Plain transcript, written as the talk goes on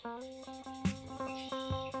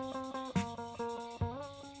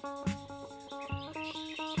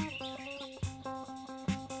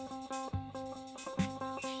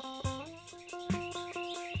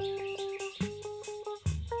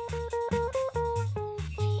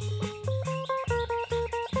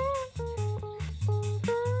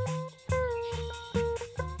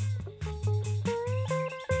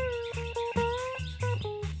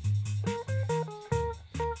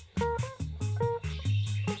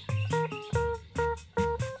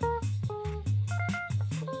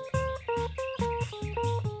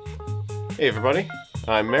Hey everybody,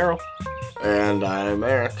 I'm Meryl. And I'm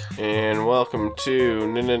Eric. And welcome to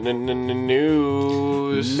News.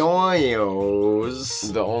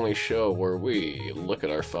 Noyos. The only show where we look at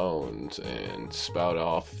our phones and spout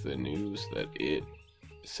off the news that it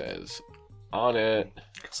says on it.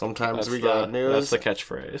 Sometimes we got news. That's the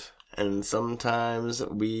catchphrase. And sometimes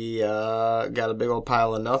we got a big old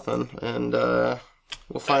pile of nothing. And we'll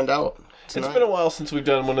find out tonight. It's been a while since we've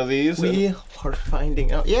done one of these. We are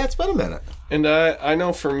finding out. Yeah, it's been a minute. And I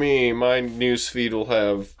know for me, my news feed will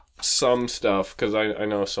have some stuff, because I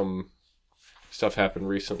know some stuff happened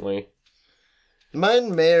recently.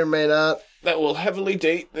 Mine may or may not. That will heavily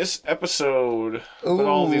date this episode. Ooh. But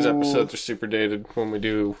all these episodes are super dated when we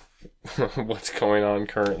do what's going on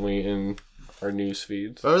currently in our news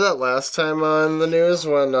feeds. Remember that last time on the news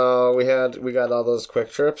when we got all those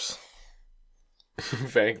quick trips?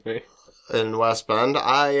 Vaguely. In West Bend?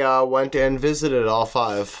 I went and visited all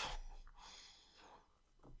 5.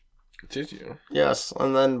 Did you? Yes,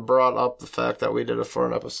 and then brought up the fact that we did it for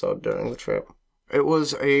an episode during the trip. It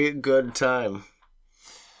was a good time.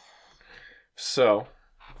 So,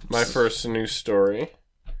 my first news story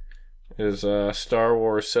is Star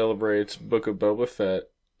Wars celebrates Book of Boba Fett,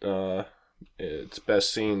 its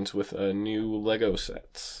best scenes with new Lego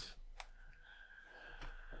sets.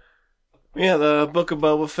 Yeah, the Book of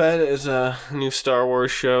Boba Fett is a new Star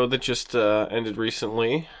Wars show that just ended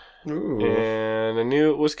recently. Ooh. And I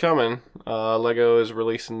knew it was coming. Lego is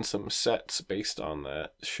releasing some sets based on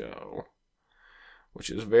that show, which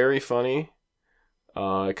is very funny,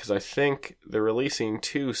 because I think they're releasing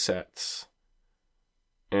 2 sets,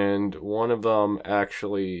 and one of them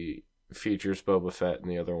actually features Boba Fett and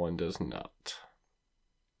the other one does not.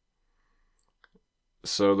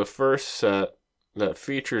 So the first set that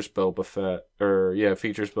features Boba Fett,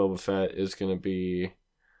 is going to be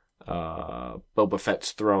Boba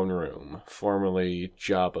Fett's throne room, formerly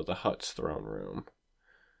Jabba the Hutt's throne room.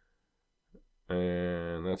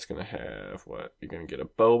 And that's going to have, you're going to get a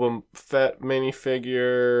Boba Fett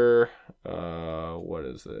minifigure, what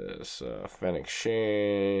is this, Fennec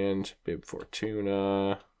Shand, Bib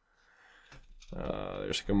Fortuna,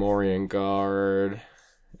 there's a Gamorrean guard,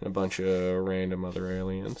 and a bunch of random other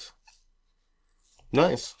aliens.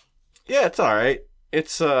 Nice. Yeah, it's alright.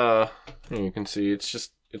 It's, you can see,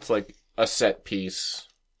 it's like a set piece.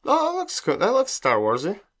 Oh, that looks good. That looks Star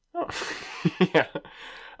Warsy. Oh. Yeah.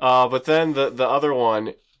 But then the other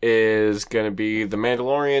one is going to be the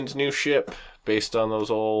Mandalorian's new ship, based on those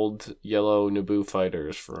old yellow Naboo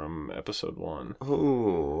fighters from Episode 1.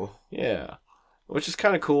 Ooh. Yeah. Which is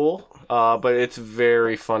kind of cool, but it's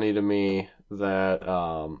very funny to me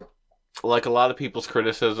that, like a lot of people's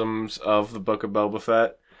criticisms of the Book of Boba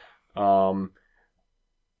Fett,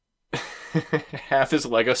 half his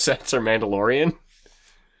Lego sets are Mandalorian.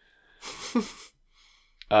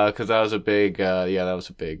 Because that was a big,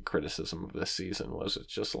 criticism of this season. Was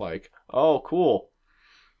it's just like, oh, cool.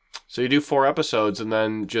 So you do 4 episodes, and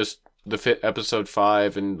then just episode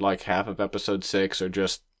 5 and like half of episode 6 are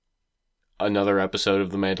just another episode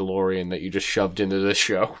of The Mandalorian that you just shoved into this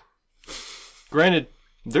show. Granted,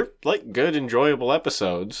 they're like good, enjoyable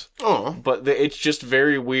episodes. Oh. But it's just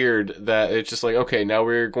very weird that it's just like, okay, now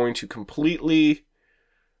we're going to completely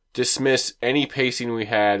dismiss any pacing we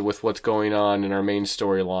had with what's going on in our main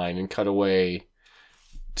storyline and cut away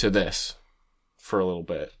to this for a little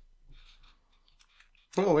bit.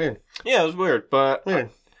 Oh, weird. Yeah, it was weird, but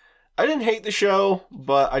weird. I didn't hate the show,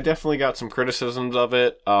 but I definitely got some criticisms of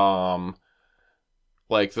it.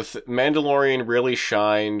 Like, the Mandalorian really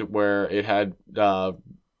shined where it had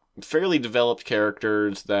fairly developed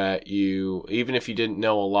characters that you, even if you didn't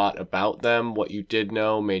know a lot about them, what you did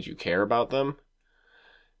know made you care about them.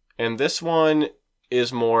 And this one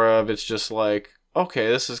is more of, it's just like, okay,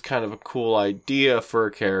 this is kind of a cool idea for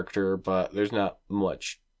a character, but there's not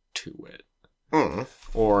much to it. Mm.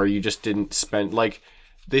 Or you just didn't spend, like,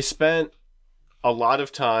 they spent a lot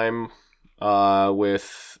of time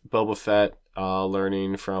with Boba Fett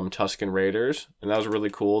learning from Tusken Raiders, and that was really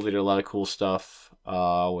cool. They did a lot of cool stuff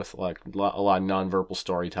with like a lot of nonverbal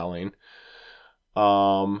storytelling.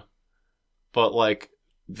 But like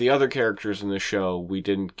the other characters in the show, we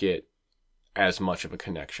didn't get as much of a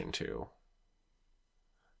connection to.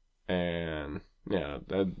 And yeah,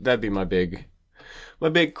 that'd be my big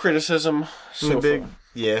criticism.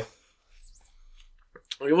 Yeah.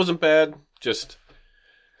 It wasn't bad, just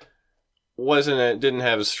didn't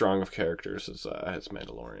have as strong of characters as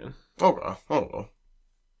Mandalorian. Okay.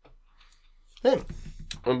 Hey.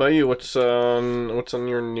 What about you? What's on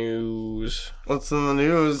your news? What's in the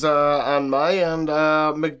news? On my end,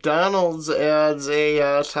 McDonald's adds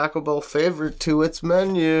a Taco Bell favorite to its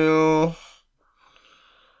menu.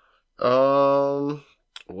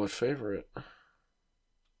 What favorite?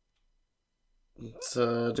 Let's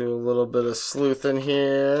do a little bit of sleuthing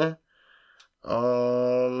here.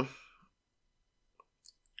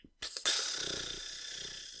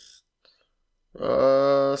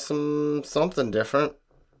 Something different.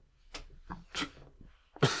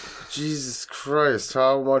 Jesus Christ,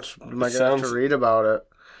 how much am I gonna have to read about it?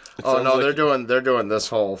 Oh no, like they're doing this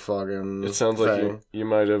whole fucking. It sounds thing. Like you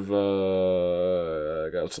might have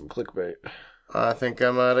got some clickbait. I think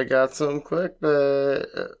I might have got some clickbait.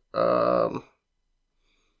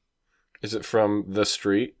 Is it from The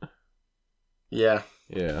Street? Yeah.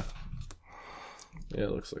 Yeah. Yeah,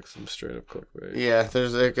 it looks like some straight up clickbait. Yeah,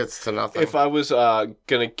 it gets to nothing. If I was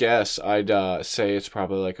gonna guess, I'd say it's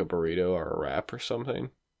probably like a burrito or a wrap or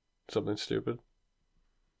something. Something stupid.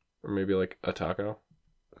 Or maybe like a taco.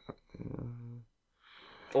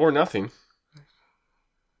 Or nothing.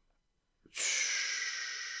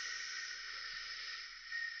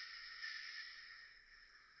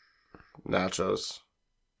 Nachos.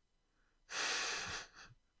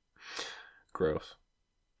 Gross.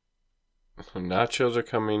 Nachos are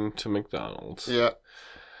coming to McDonald's. Yeah.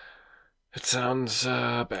 It sounds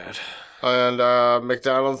bad. And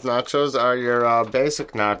McDonald's nachos are your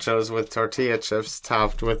basic nachos with tortilla chips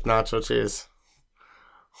topped with nacho cheese.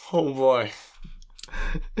 Oh boy.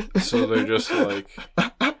 So they're just like...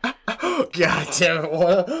 God damn it,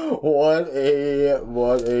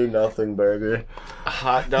 what a nothing burger.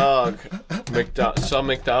 Hot dog. Some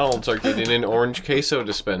McDonald's are getting an orange queso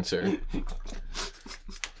dispenser.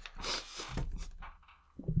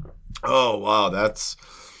 Oh wow, that's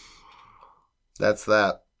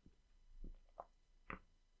that.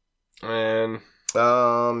 And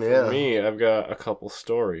yeah. For me, I've got a couple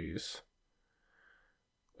stories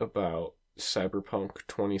about Cyberpunk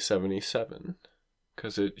 2077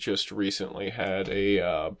 because it just recently had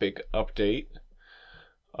a big update.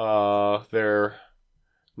 Their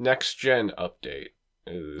next gen update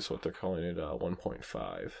is what they're calling it,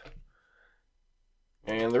 1.5.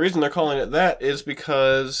 And the reason they're calling it that is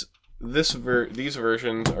because these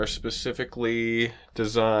versions are specifically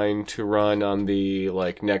designed to run on the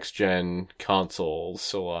like next gen consoles,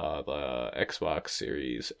 so the Xbox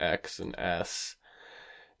Series X and S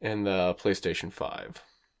and the PlayStation 5.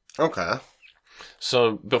 Okay.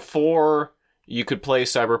 So before you could play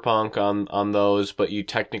Cyberpunk on those, but you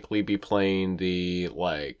technically be playing the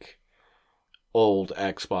like old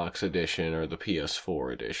Xbox edition or the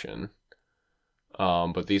PS4 edition.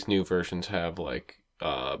 But these new versions have like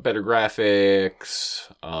better graphics.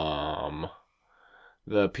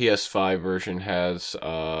 The PS5 version has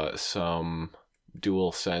some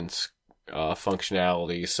DualSense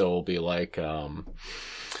functionality, so it'll be like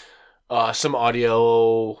some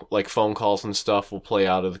audio, like phone calls and stuff, will play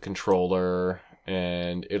out of the controller,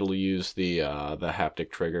 and it'll use the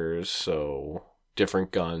haptic triggers, so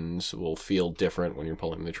different guns will feel different when you're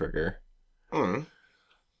pulling the trigger.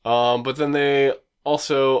 But then they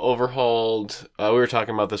also overhauled, we were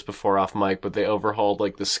talking about this before off mic, but they overhauled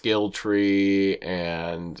like the skill tree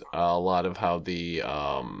and a lot of how the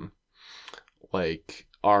like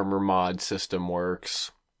armor mod system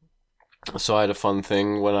works. So I had a fun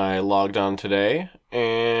thing when I logged on today,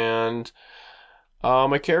 and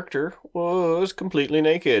my character was completely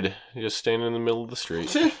naked, just standing in the middle of the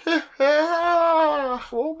street.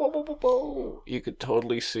 You could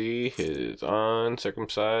totally see his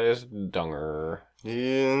uncircumcised dunger.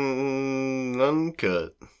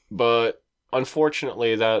 Uncut. But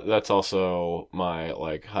unfortunately, that's also my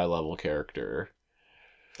like high level character.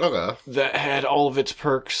 Okay. That had all of its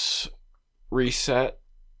perks reset.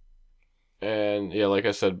 And yeah, like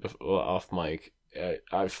I said off mic,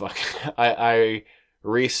 I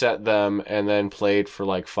reset them and then played for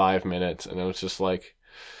like 5 minutes, and it was just like,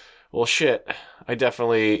 well, shit, I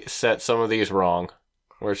definitely set some of these wrong.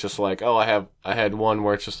 Where it's just like, oh, I had one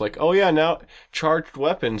where it's just like, oh yeah, now charged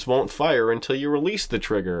weapons won't fire until you release the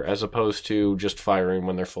trigger, as opposed to just firing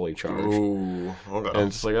when they're fully charged. Ooh, okay. And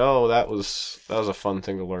it's like, oh, that was a fun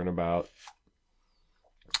thing to learn about.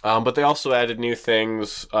 But they also added new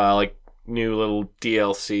things, like new little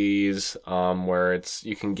DLCs, where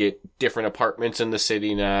you can get different apartments in the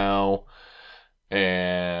city now,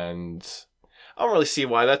 and I don't really see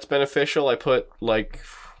why that's beneficial. I put like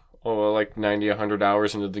 90, 100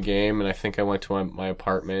 hours into the game, and I think I went to my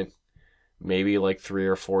apartment maybe like 3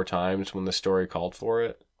 or 4 times when the story called for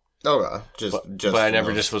it. Okay, but I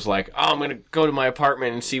never just was like, oh, I'm gonna go to my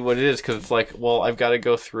apartment and see what it is, because it's like, well, I've got to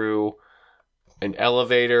go through an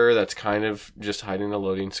elevator that's kind of just hiding a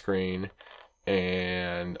loading screen,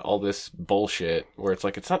 and all this bullshit where it's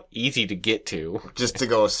like it's not easy to get to. Just to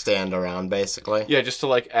go stand around, basically. Yeah, just to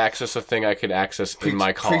like access a thing I could access in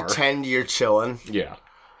my car. Pretend you're chilling. Yeah.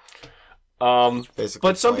 Basically,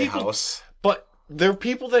 but some play people, house. but there are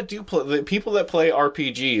people that do play, the people that play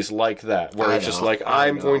RPGs like that, where it's just like,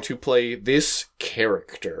 I'm going to play this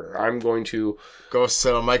character. I'm going to go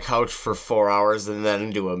sit on my couch for 4 hours and then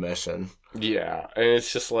do a mission. Yeah, and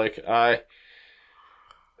it's just like,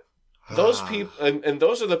 those people, and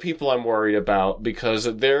those are the people I'm worried about, because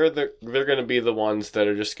they're going to be the ones that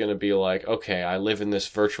are just going to be like, okay, I live in this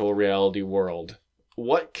virtual reality world.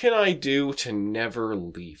 What can I do to never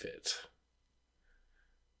leave it?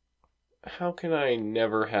 How can I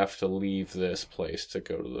never have to leave this place to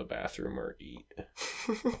go to the bathroom or eat?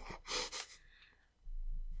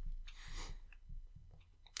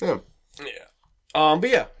 Yeah. But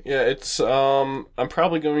yeah, it's, I'm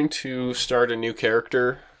probably going to start a new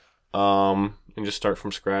character, and just start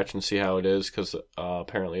from scratch and see how it is, because,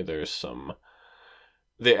 apparently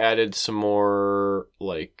they added some more,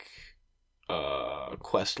 like,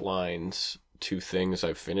 quest lines to things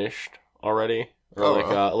I've finished already. Or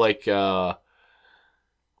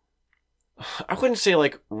I wouldn't say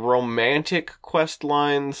like romantic quest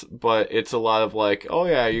lines, but it's a lot of like, oh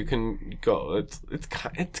yeah, you can go. It's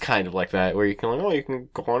kind of like that, where you can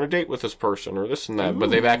go on a date with this person or this and that. Ooh. But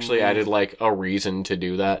they've actually added like a reason to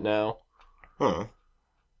do that now. Huh.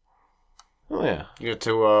 Oh yeah. You get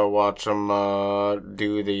to watch them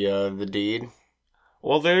do the deed.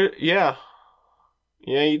 Well, yeah,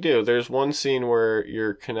 you do. There's one scene where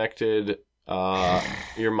you're connected.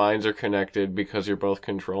 Your minds are connected because you're both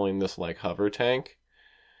controlling this like hover tank,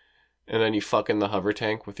 and then you fuck in the hover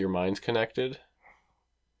tank with your minds connected.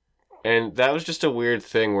 And that was just a weird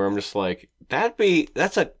thing where I'm just like,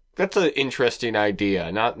 that's an interesting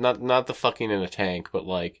idea. Not the fucking in a tank, but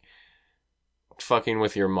like fucking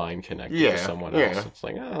with your mind connected to someone else. It's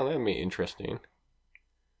like, oh, that'd be interesting.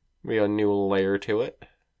 Be a new layer to it.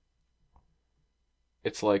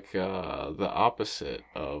 It's like the opposite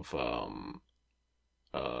of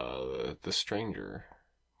The Stranger.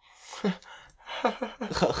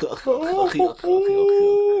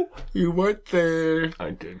 You went there. I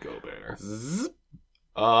did go there.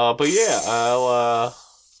 But yeah, I'll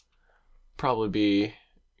probably be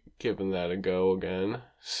giving that a go again,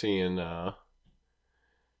 seeing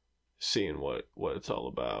what it's all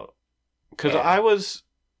about. Because I was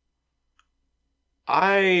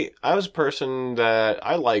a person that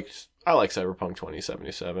I liked Cyberpunk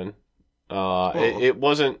 2077. It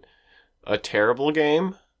wasn't a terrible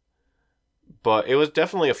game, but it was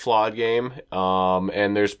definitely a flawed game.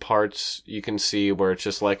 And there's parts you can see where it's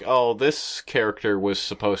just like, oh, this character was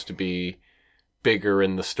supposed to be bigger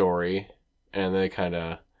in the story, and they kind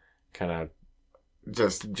of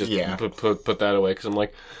just put that away, because I'm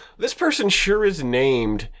like, this person sure is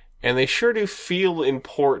named, and they sure do feel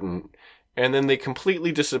important. And then they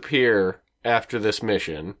completely disappear after this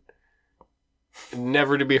mission,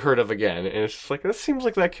 never to be heard of again. And it's just like, that seems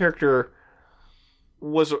like that character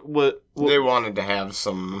was they wanted to have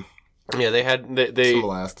some. Yeah, they some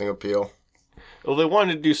lasting appeal. Well, they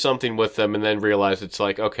wanted to do something with them, and then realized it's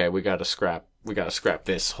like, okay, we got to scrap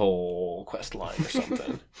this whole quest line or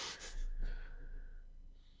something.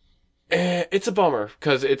 It's a bummer,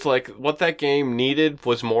 because it's like what that game needed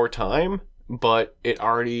was more time, but it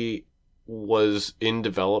already was in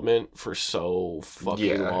development for so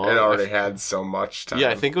fucking long. It already had so much time. Yeah,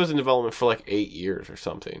 I think it was in development for like 8 years or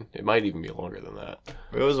something. It might even be longer than that.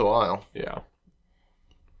 It was a while. Yeah.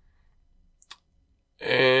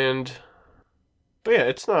 But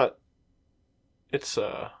yeah,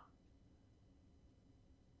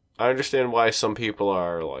 I understand why some people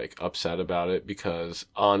are like upset about it, because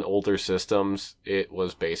on older systems it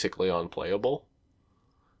was basically unplayable.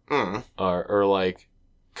 Or like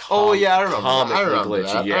I remember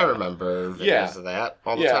glitchy, that. yeah. I remember videos of that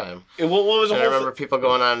all the time. What was I remember people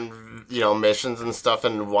going on, missions and stuff,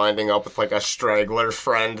 and winding up with like a straggler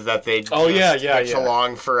friend that they hitch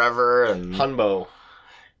along forever. And Hunbo.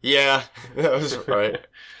 Yeah, that was right.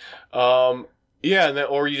 Or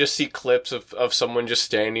you just see clips of someone just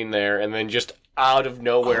standing there, and then just out of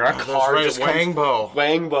nowhere, a car just comes.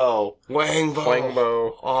 Wangbo.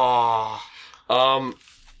 Oh.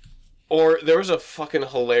 Or there was a fucking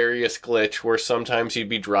hilarious glitch where sometimes you'd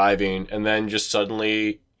be driving, and then just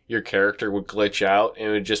suddenly your character would glitch out, and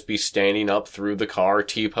it would just be standing up through the car,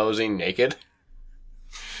 T-posing naked.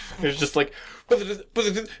 It's just like,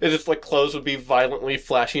 and it's like clothes would be violently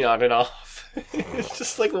flashing on and off. It's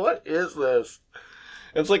just like, what is this?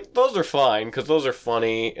 It's like, those are fine, because those are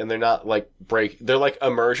funny, and they're not like they're like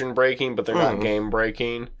immersion breaking, but they're not game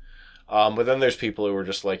breaking. But then there's people who were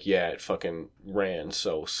just like, yeah, it fucking ran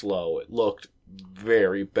so slow. It looked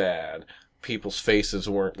very bad. People's faces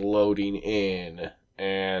weren't loading in.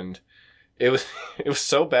 And it was it was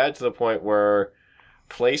so bad to the point where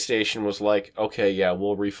PlayStation was like, okay, yeah,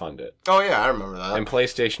 we'll refund it. Oh yeah, I remember that. And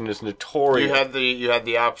PlayStation is notorious. You had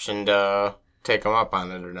the option to take them up on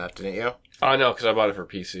the internet, didn't you? Oh no, because I bought it for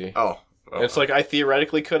PC. Oh, okay. It's like I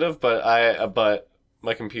theoretically could have, but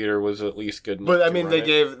my computer was at least good enough. But I to mean,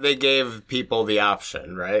 run they gave people the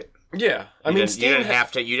option, right? Yeah, You didn't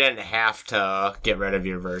have to get rid of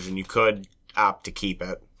your version. You could opt to keep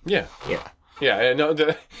it. Yeah. Yeah. Yeah, I know.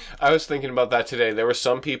 I was thinking about that today. There were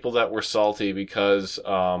some people that were salty because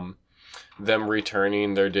them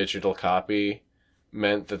returning their digital copy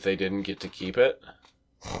meant that they didn't get to keep it.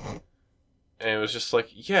 And it was just like,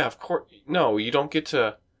 yeah, of course. No, you don't get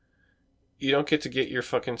to get your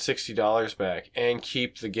fucking $60 back and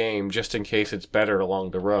keep the game just in case it's better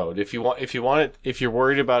along the road. If you're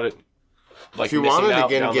worried about it, like if you want it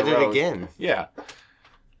again, get it again. Yeah.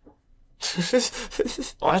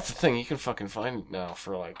 Well, that's the thing. You can fucking find it now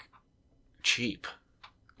for like cheap.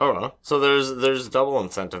 Oh, so there's double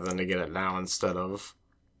incentive then to get it now instead of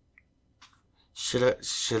shoulda,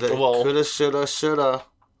 shoulda.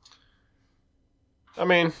 I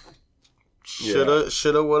mean,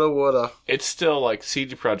 shoulda, woulda. It's still like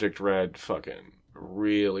CD Projekt Red fucking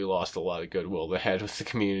really lost a lot of goodwill they had with the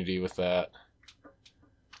community with that.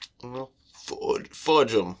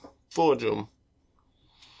 Fudge them.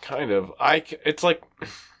 Kind of. It's like,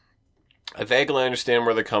 I vaguely understand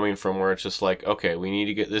where they're coming from, where it's just like, okay, we need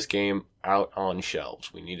to get this game out on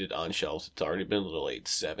shelves. We need it on shelves. It's already been delayed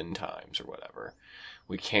 7 times or whatever.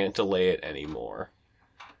 We can't delay it anymore.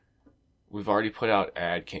 We've already put out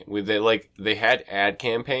they had ad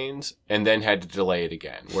campaigns and then had to delay it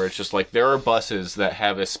again, where it's just like, there are buses that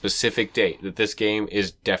have a specific date that this game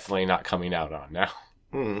is definitely not coming out on now.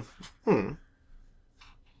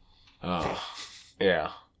 Oh, yeah.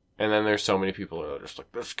 And then there's so many people that are just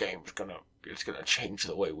like, this game's gonna change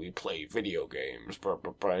the way we play video games, blah,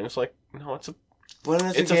 blah, blah. And it's like, no, when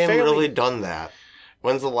has a game really done that?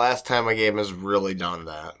 When's the last time a game has really done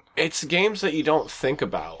that? It's games that you don't think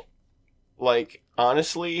about. Like,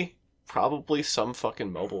 honestly, probably some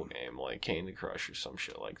fucking mobile game, like Candy Crush or some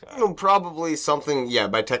shit like that. No, probably something, yeah,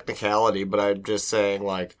 by technicality, but I'm just saying,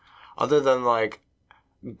 like, other than, like,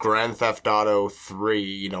 Grand Theft Auto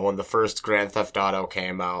 3, when the first Grand Theft Auto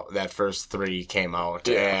came out, that first 3 came out,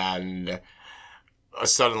 yeah. And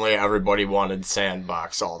suddenly everybody wanted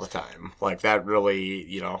Sandbox all the time. Like, that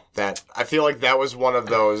really, I feel like that was one of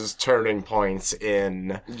those turning points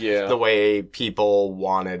in the way people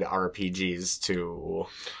wanted RPGs to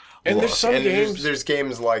and look. There's some games... There's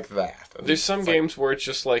games like that. There's some games where it's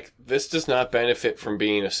just like, this does not benefit from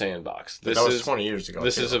being a sandbox. That was 20 years ago.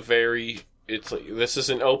 This is a very... It's like, this is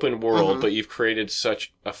an open world, but you've created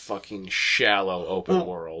such a fucking shallow open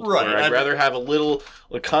world. Right. Where I'd rather have a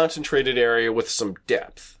concentrated area with some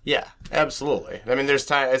depth. Yeah, absolutely. I mean, there's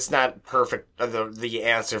time. It's not perfect. The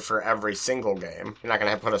answer for every single game. You're not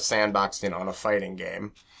gonna put a sandbox, on a fighting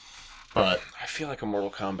game. But I feel like a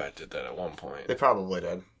Mortal Kombat did that at one point. They probably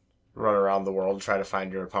did. Run around the world, try to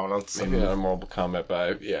find your opponents. Maybe not a Mortal Kombat,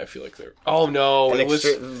 but I feel like they're... Oh, no, it was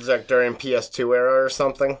like during PS2 era or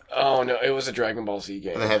something. Oh, no, it was a Dragon Ball Z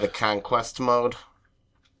game. And they had the Conquest mode.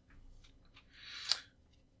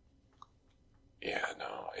 Yeah,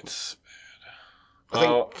 no, it's bad. I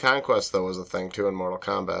think Conquest, though, was a thing, too, in Mortal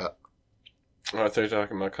Kombat. Oh, I thought you were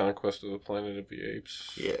talking about Conquest of the Planet of the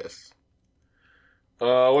Apes. Yes.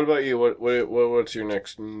 What about you? What's your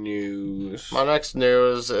next news? My next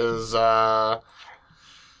news is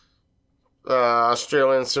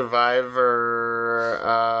Australian Survivor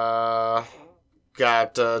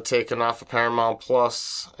got taken off of Paramount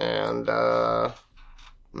Plus, and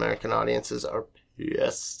American audiences are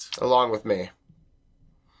pissed, along with me.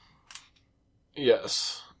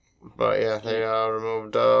 Yes, but yeah, they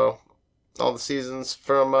removed all the seasons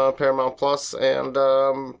from Paramount Plus, and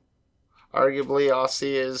arguably,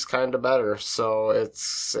 Aussie is kind of better, so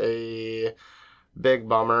it's a big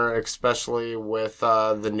bummer, especially with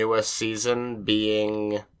the newest season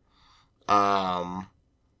being Blood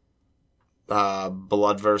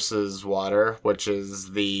versus Water, which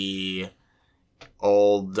is the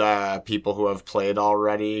old people who have played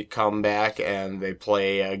already come back, and they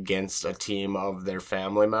play against a team of their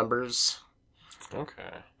family members.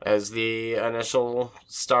 Okay. As the initial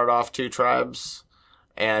start-off 2 tribes.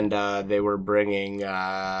 And they were bringing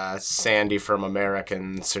Sandy from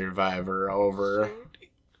American Survivor over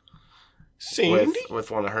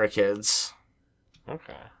with one of her kids.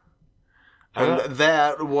 Okay. And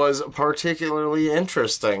that was particularly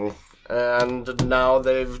interesting. And now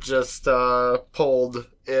they've just pulled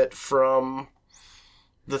it from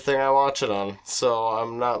the thing I watch it on. So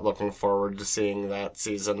I'm not looking forward to seeing that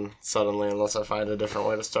season suddenly unless I find a different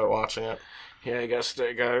way to start watching it. Yeah, I guess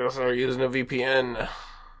they gotta start using a VPN.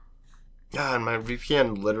 God, my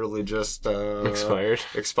VPN literally just Expired.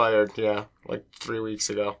 Expired, yeah, like 3 weeks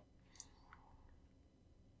ago.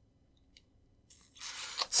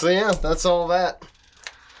 So yeah, that's all that.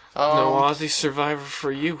 No Aussie Survivor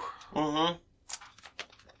for you. Mm-hmm.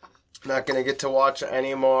 Not gonna get to watch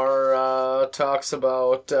any more talks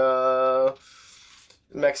about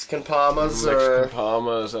Mexican Palmas Mexican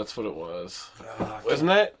Palmas, that's what it was. Wasn't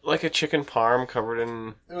that like a chicken parm covered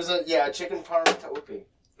in... It was a chicken parm topi.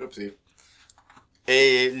 Oopsie.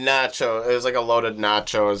 A nacho. It was like a loaded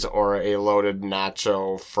nachos or a loaded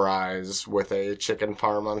nacho fries with a chicken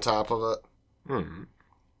parm on top of it. Hmm.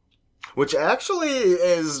 Which actually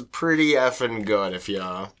is pretty effing good if you...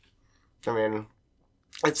 I mean,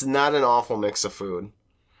 it's not an awful mix of food.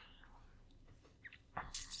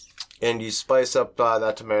 And you spice up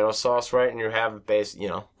that tomato sauce, right? And you have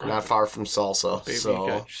not far from salsa. Baby, so.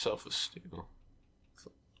 you got yourself a stew.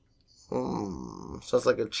 So it's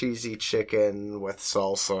like a cheesy chicken with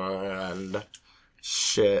salsa and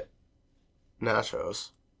shit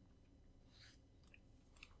nachos.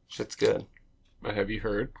 Shit's good. But have you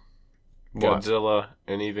heard? What? Godzilla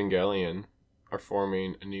and Evangelion are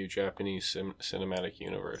forming a new Japanese cinematic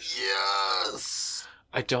universe. Yes!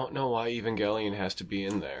 I don't know why Evangelion has to be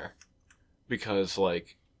in there. Because,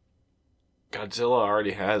 like, Godzilla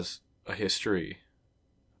already has a history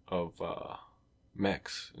of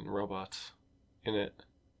mechs and robots in it.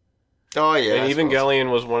 Oh, yeah. And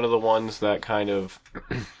Evangelion was one of the ones that kind of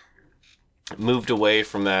moved away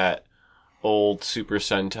from that old Super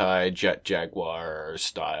Sentai Jet Jaguar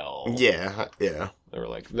style. Yeah, yeah. They were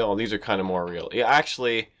like, no, these are kind of more real. Yeah,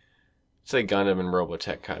 actually, say Gundam and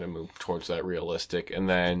Robotech kind of moved towards that realistic, and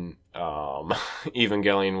then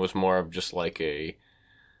Evangelion was more of just like a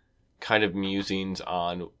kind of musings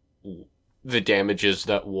on the damages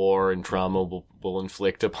that war and trauma will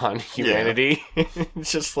inflict upon humanity. Yeah.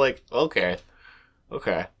 It's just like, okay.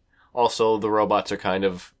 Also, the robots are kind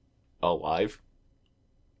of alive.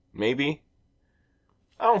 Maybe?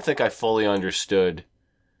 I don't think I fully understood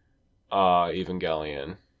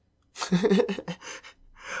Evangelion.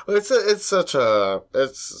 It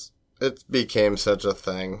became such a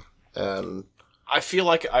thing, and I feel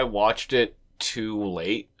like I watched it too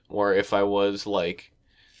late, or if I was like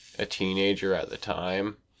a teenager at the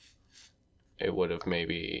time, it would have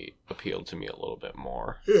maybe appealed to me a little bit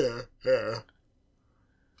more. Yeah.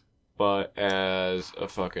 But as a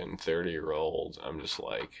fucking 30-year-old, I'm just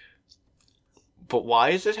like, but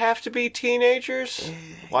why does it have to be teenagers?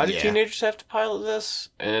 Why do teenagers have to pilot this?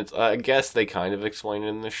 And it's, I guess they kind of explain it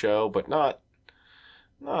in the show, but not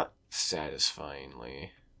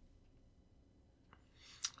satisfyingly.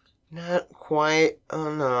 Not quite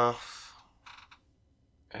enough.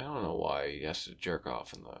 I don't know why he has to jerk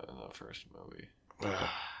off in the first movie.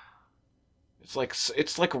 It's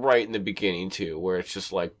like right in the beginning too, where it's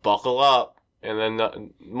just like buckle up, and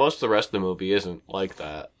then most of the rest of the movie isn't like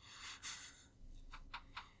that.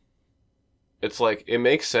 It's like it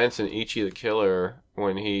makes sense in Ichi the Killer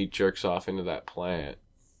when he jerks off into that plant,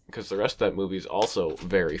 because the rest of that movie is also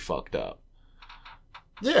very fucked up.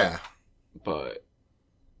 Yeah, but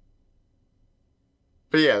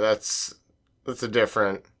yeah, that's a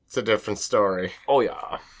different story. Oh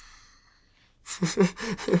yeah.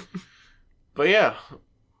 But yeah,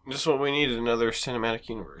 just what we needed, another cinematic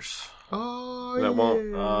universe. Oh, that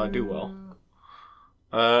won't do well.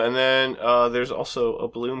 And then there's also a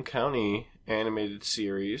Bloom County animated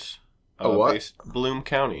series. A what? Bloom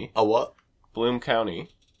County. A what? Bloom County.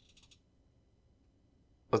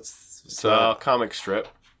 It's a comic strip.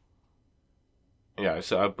 Yeah,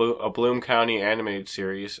 it's a Bloom County animated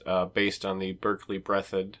series based on the Berkeley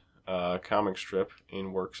Breathed comic strip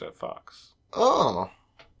in works at Fox. Oh.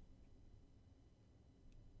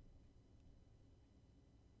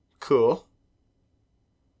 Cool.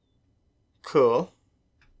 Can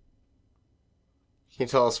you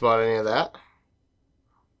tell us about any of that?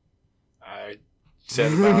 I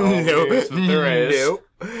said about all the news that there is. Nope.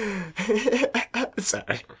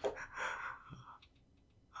 Sorry.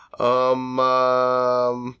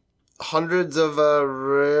 Hundreds of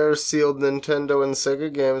rare sealed Nintendo and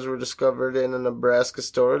Sega games were discovered in a Nebraska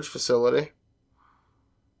storage facility.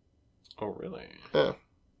 Oh, really? Yeah.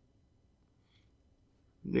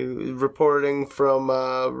 New reporting from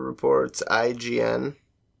reports IGN.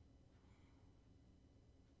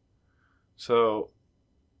 So,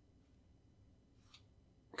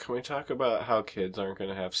 Can we talk about how kids aren't going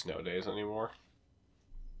to have snow days anymore?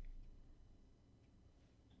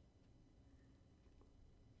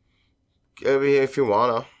 I mean, if you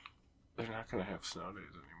wanna. They're not going to have snow days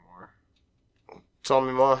anymore. Tell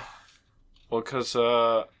me more. Well, because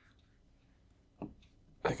I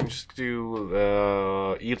can just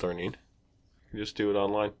do e-learning. I can just do it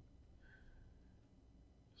online.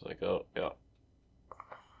 It's like, oh, yeah.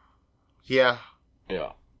 Yeah.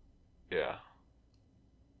 Yeah. Yeah.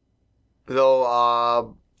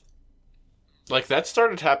 They'll, Like, that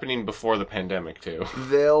started happening before the pandemic, too.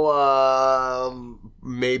 they'll,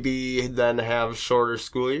 maybe then have shorter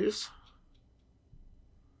school years.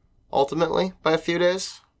 Ultimately, by a few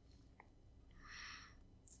days.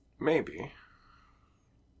 Maybe.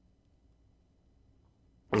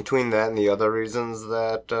 Between that and the other reasons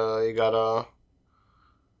that you gotta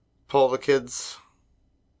pull the kids.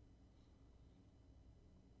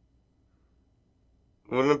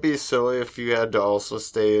 Wouldn't it be silly if you had to also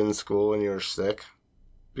stay in school when you were sick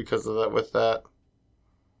because of that? With that,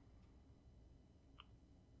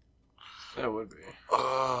 That would be.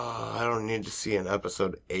 I don't need to see an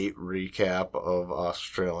episode 8 recap of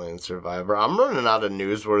Australian Survivor. I'm running out of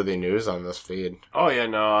newsworthy news on this feed. Oh, yeah,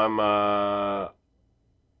 no, I'm,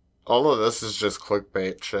 All of this is just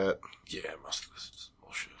clickbait shit. Yeah, most of this is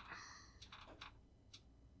bullshit.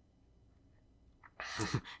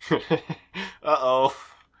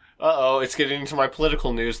 Uh-oh, it's getting into my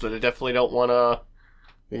political news that I definitely don't want to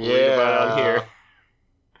read about on here.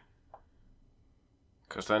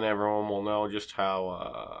 Because then everyone will know just how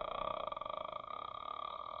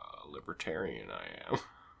libertarian I am.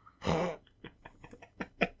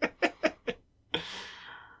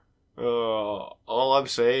 All I'm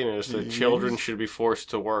saying is that children should be forced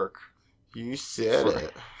to work. You said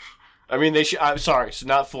it. I mean, they should. I'm sorry, so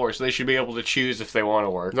not forced. They should be able to choose if they want to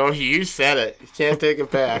work. No, you said it. You can't take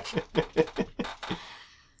it back.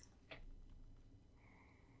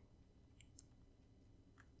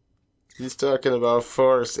 He's talking about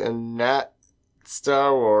Force and not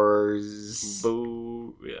Star Wars.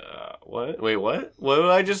 Boo. Yeah. What? Wait, what? What did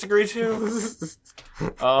I just agree to?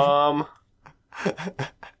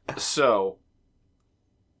 So.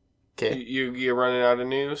 Okay. You running out of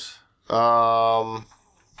news?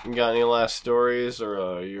 You got any last stories,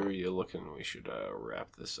 or you looking? We should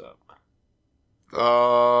wrap this up.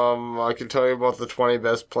 I can tell you about the 20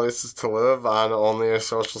 best places to live on only a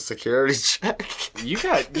social security check.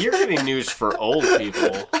 You're getting news for old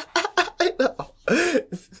people. I know.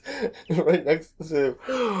 right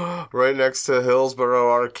next to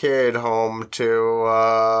Hillsborough Arcade, home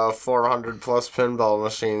to 400 plus pinball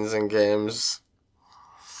machines and games.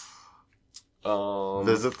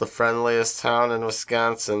 Visit the friendliest town in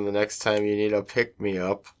Wisconsin the next time you need a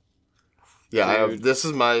pick-me-up. Yeah, this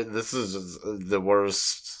is the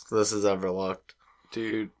worst this has ever looked.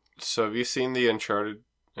 Dude, so have you seen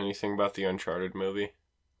anything about the Uncharted movie?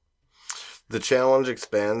 The challenge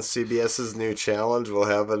expands. CBS's new challenge will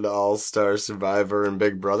have an all-star Survivor and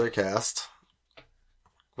Big Brother cast.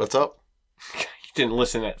 What's up? You didn't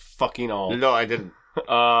listen at fucking all. No, I didn't.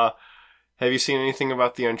 Have you seen anything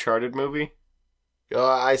about the Uncharted movie?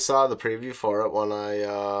 I saw the preview for it when I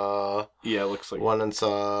Yeah, it looks like went and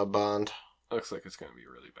saw Bond. Looks like it's gonna be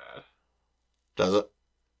really bad. Does it?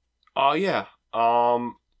 Oh yeah.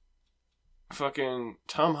 Fucking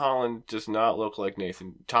Tom Holland does not look like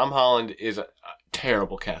Nathan. Tom Holland is a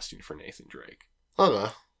terrible casting for Nathan Drake.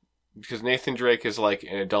 Okay. Because Nathan Drake is like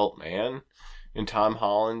an adult man, and Tom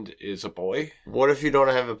Holland is a boy. What if you don't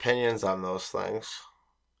have opinions on those things?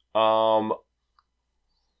 Oh,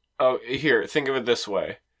 here, think of it this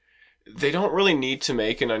way. They don't really need to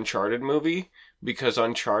make an Uncharted movie, because the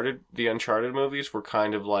Uncharted movies were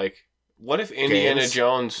kind of like, what if Indiana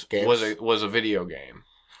Jones was a video game?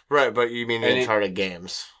 Right, but you mean the Uncharted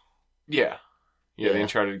games. Yeah, the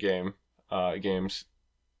Uncharted games.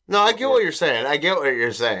 No, I get what you're saying.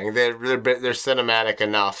 They're cinematic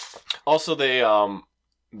enough. Also, Tom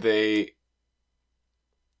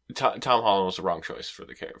Holland was the wrong choice for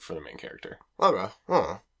the main character. Okay.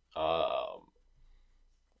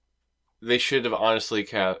 They should have honestly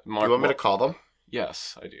cast Mark. You want me to call them?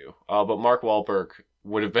 Yes, I do. But Mark Wahlberg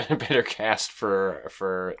would have been a better cast for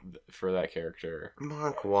that character.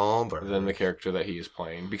 Mark Wahlberg than the character that he is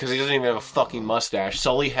playing, because he doesn't even have a fucking mustache.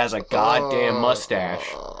 Sully has a goddamn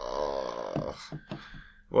mustache.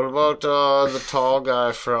 What about the tall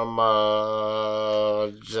guy from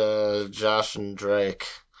Josh and Drake?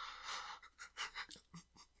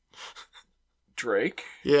 Drake?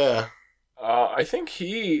 Yeah. I think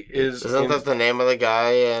he is. Isn't that the name of the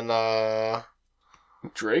guy in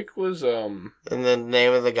Drake was And the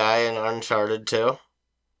name of the guy in Uncharted too?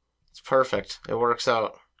 perfect. It works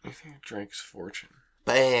out. I think Drake's fortune.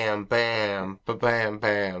 Bam, bam, bam,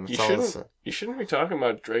 bam. You shouldn't be talking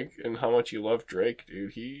about Drake and how much you love Drake,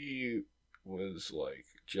 dude. He was like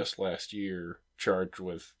just last year charged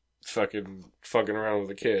with fucking around with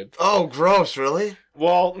a kid. Oh, gross! Really?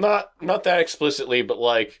 Well, not that explicitly, but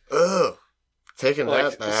like, ugh. Taking like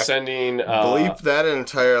that back. Sending bleep that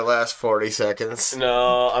entire last 40 seconds.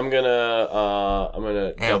 No, I'm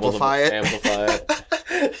gonna amplify it. Amplify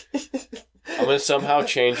it. I'm gonna somehow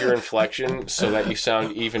change your inflection so that you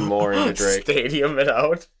sound even more into Drake. Stadium it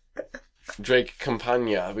out. Drake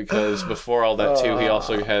Campagna, because before all that too, he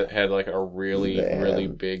also had like a really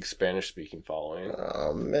big Spanish speaking following.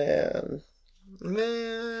 Oh man.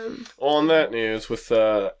 Well, on that news, with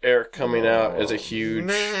Eric coming out as a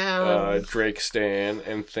huge Drake stan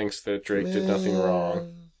and thinks that Drake did nothing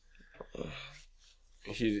wrong.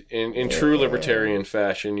 He, in true libertarian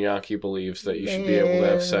fashion, Yankee believes that you should be able to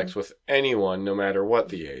have sex with anyone, no matter what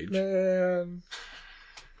the age.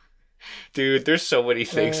 Dude, there's so many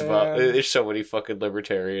things there's so many fucking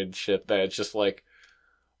libertarian shit that it's just like,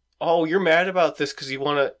 oh, you're mad about this because you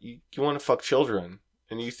wanna fuck children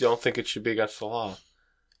and you don't think it should be against the law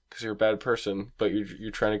because you're a bad person, but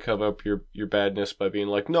you're trying to cover up your badness by being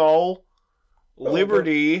like, no,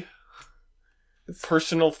 liberty,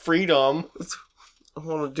 personal freedom. I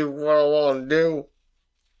want to do what I want to do.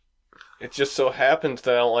 It just so happens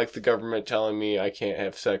that I don't like the government telling me I can't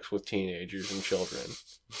have sex with teenagers and children.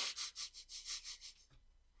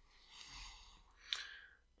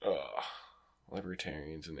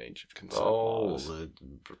 Libertarians in the age of consent laws.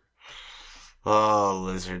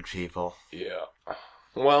 Lizard people. Yeah.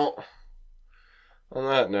 Well, on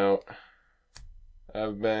that note,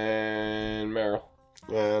 I've been Meryl.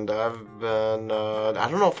 And I've been, I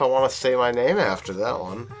don't know if I want to say my name after that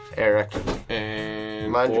one. Eric.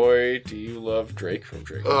 And boy, do you love Drake from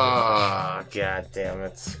Drake. Oh, god damn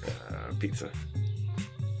it. Pizza.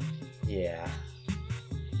 Yeah.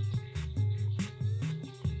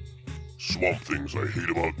 Swamp Things I Hate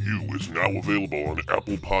About You is now available on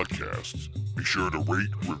Apple Podcasts. Be sure to rate,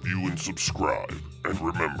 review, and subscribe. And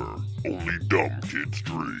remember, only dumb kids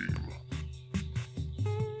dream.